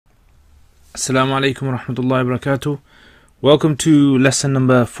Assalamu alaikum wa rahmatullahi wa barakatuh. Welcome to lesson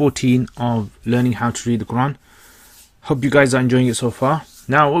number 14 of learning how to read the Quran. Hope you guys are enjoying it so far.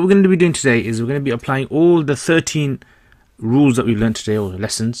 Now, what we're going to be doing today is we're going to be applying all the 13 rules that we've learned today, or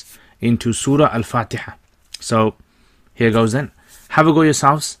lessons, into Surah Al-Fatiha. So, here goes then. Have a go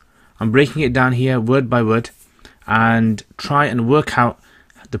yourselves. I'm breaking it down here word by word and try and work out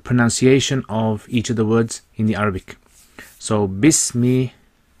the pronunciation of each of the words in the Arabic. So, Bismi,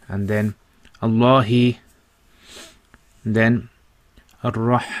 and then Allahi, then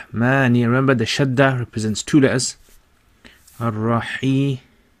Ar-Rahmani. Remember, the Shadda represents two letters. Ar-Rahimi.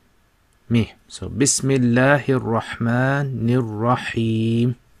 So, Bismillahir Rahmanir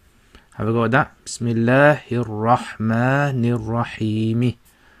Rahim. Have a go at that. Bismillahir Rahmanir Rahim.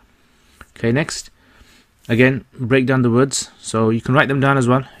 Okay, next. Again, break down the words. So, you can write them down as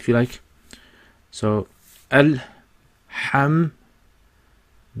well, if you like. So, Al-Hamdu.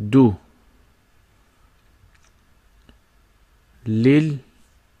 Lillahi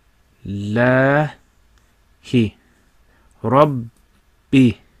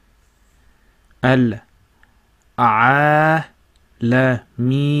Rabbi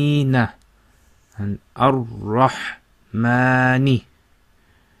Al-Alamina and Ar-Rahmani.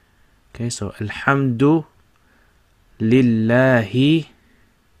 Okay, so Alhamdu Lillahi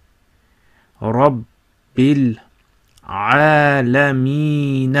Rabbil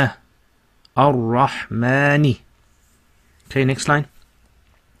Alamina Ar-Rahmani. Okay, next line.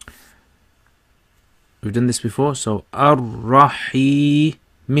 We've done this before. So, Ar-Rahimi.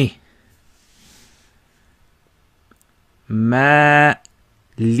 Maliki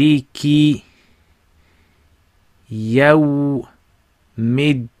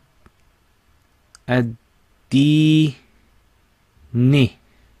Yawmid Ad-Dini.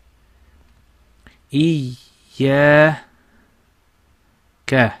 Iyaka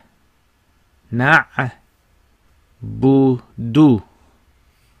Na'budu.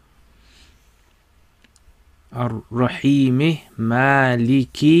 Ar-Rahimi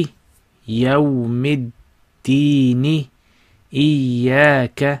Maliki Yawmiddini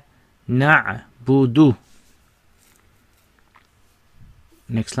Iyaka Na'budu.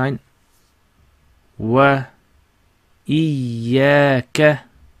 Next line. Wa Iyaka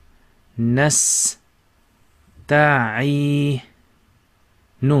Nasta'inu.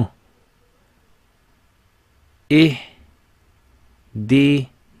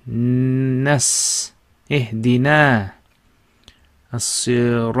 Ihdina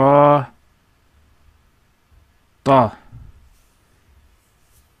as-sirata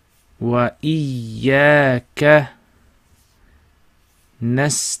wa iyyaka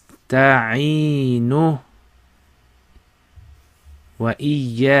nasta'inu wa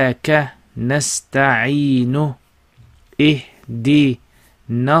iyyaka nasta'inu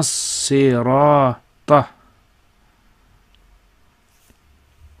ihdina as-sirata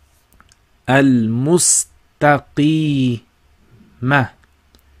المستقيمة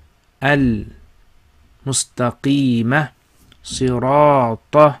المستقيمة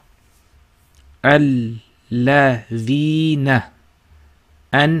صراط الذين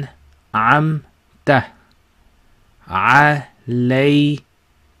أنعمت عليهم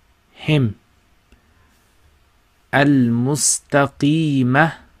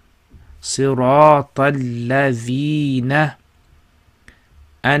المستقيمة صراط الذين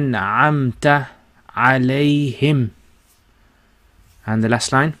أنعمت عليهم. And the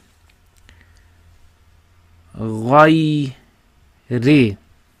last line. غير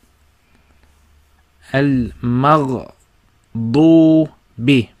المغضوب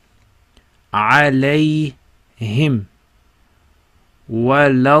عليهم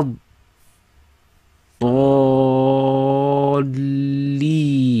ولا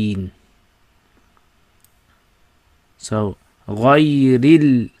الضالين. So,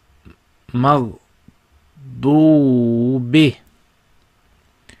 غير المغضوب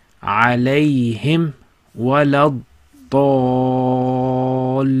عليهم ولا الضالين.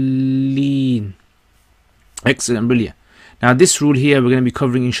 Excellent, brilliant. Now this rule here we're going to be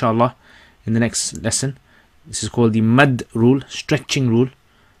covering inshallah in the next lesson. This is called the mad rule, stretching rule.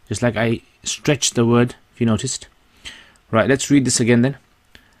 Just like I stretched the word, if you noticed. Right, let's read this again then.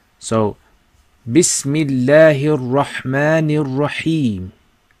 So, Bismillahir Rahmanir Rahim.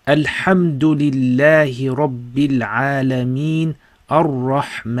 Alhamdulillahi Rabbil Alameen.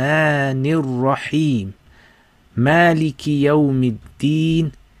 Ar-Rahmanir Rahim. Maliki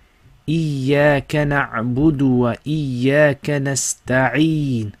Yawmiddin. Iyaka na'budu wa iyaka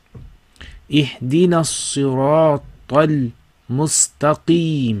nasta'een. Ihdina as-siratal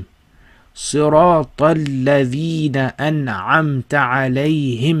mustaqim. صراط الذين أنعمت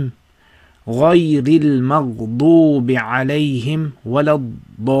عليهم غير المغضوب عليهم ولا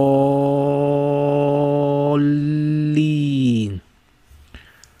الضالين.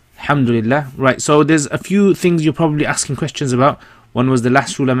 Alhamdulillah. Right, so there's a few things you're probably asking questions about. One was the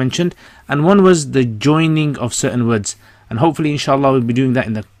last rule I mentioned, and one was the joining of certain words. And hopefully, inshallah, we'll be doing that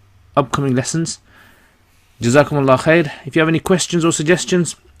in the upcoming lessons. Jazakumullah khair. If you have any questions or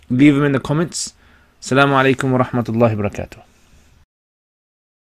suggestions, leave them in the comments. Assalamu alaikum wa rahmatullahi wa barakatuh.